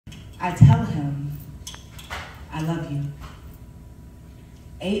I tell him, I love you.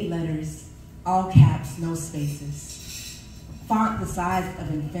 8 letters, all caps, no spaces. Font the size of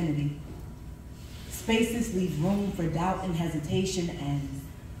infinity. Spaces leave room for doubt and hesitation, and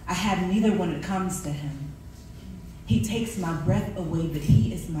I have neither when it comes to him. He takes my breath away, but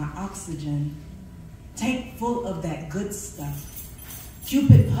he is my oxygen. Tank full of that good stuff.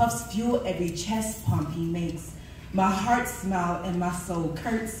 Cupid puffs fuel every chest pump he makes. My heart smile and my soul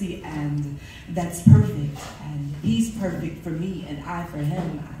curtsy, and that's perfect. And he's perfect for me and I for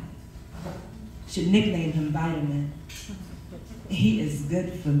him. I should nickname him Vitamin. He is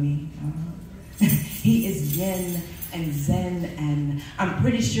good for me. He is yin and zen, and I'm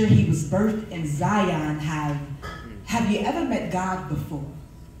pretty sure he was birthed in Zion. Have you ever met God before?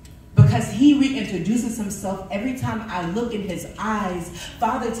 Because he reintroduces himself every time I look in his eyes.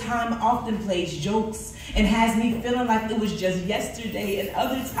 Father Time often plays jokes and has me feeling like it was just yesterday, and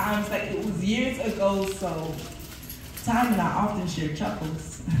other times like it was years ago. So Time and I often share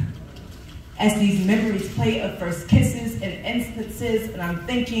chuckles as these memories play of first kisses and instances, and I'm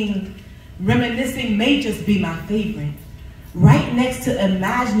thinking reminiscing may just be my favorite. Right next to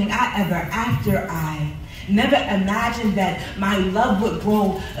imagining I ever after, I never imagined that my love would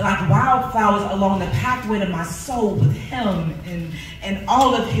grow like wildflowers along the pathway to my soul with him and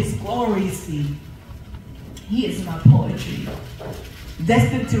all of his glory. See, he is my poetry,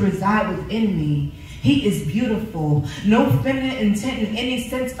 destined to reside within me. He is beautiful, no feminine intent in any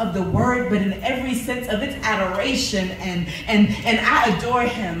sense of the word, but in every sense of its adoration, and I adore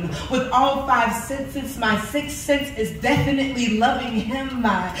him with all 5 senses. My 6th sense is definitely loving him.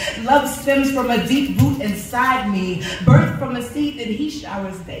 My love stems from a deep root inside me, birthed from a seed that he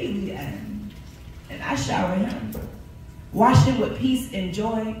showers daily, and I shower him. Wash him with peace and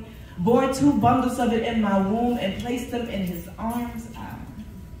joy, bore 2 bundles of it in my womb and place them in his arms.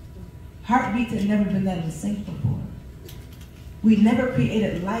 Heartbeats had never been that in sync before. We never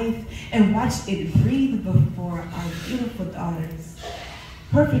created life and watched it breathe before. Our beautiful daughters,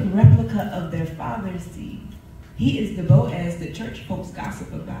 perfect replica of their father's seed. He is the Boaz that church folks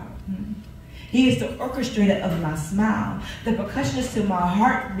gossip about. He is the orchestrator of my smile, the percussionist to my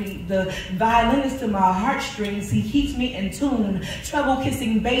heartbeat, the violinist to my heartstrings. He keeps me in tune, treble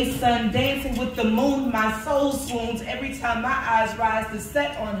kissing bass, sun dancing with the moon. My soul swoons every time my eyes rise to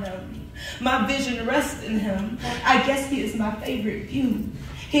set on him. My vision rests in him. I guess he is my favorite view.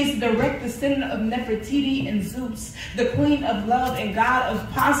 He's the direct descendant of Nefertiti and Zeus, the queen of love and god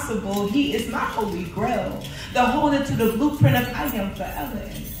of possible. He is my holy grail, the holder to the blueprint of I am forever.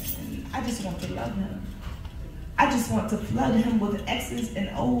 And I just want to love him. I just want to flood him with X's and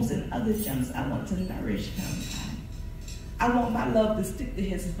O's and other gems. I want to nourish him. I want my love to stick to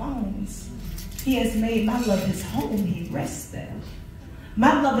his bones. He has made my love his home. He rests there.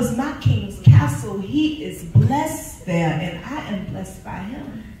 My love is my king's castle. He is blessed there, and I am blessed by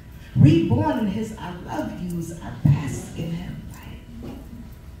him. Reborn in his I love yous, I bask in him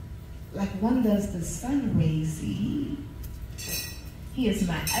like one does the sun rays. He is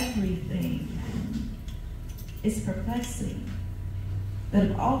my everything. It's perplexing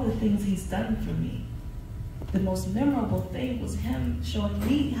that of all the things he's done for me, the most memorable thing was him showing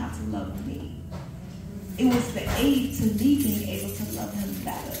me how to love me. It was the aid to me being able to love him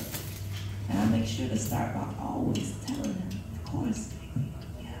better. And I make sure to start by always telling him, of course,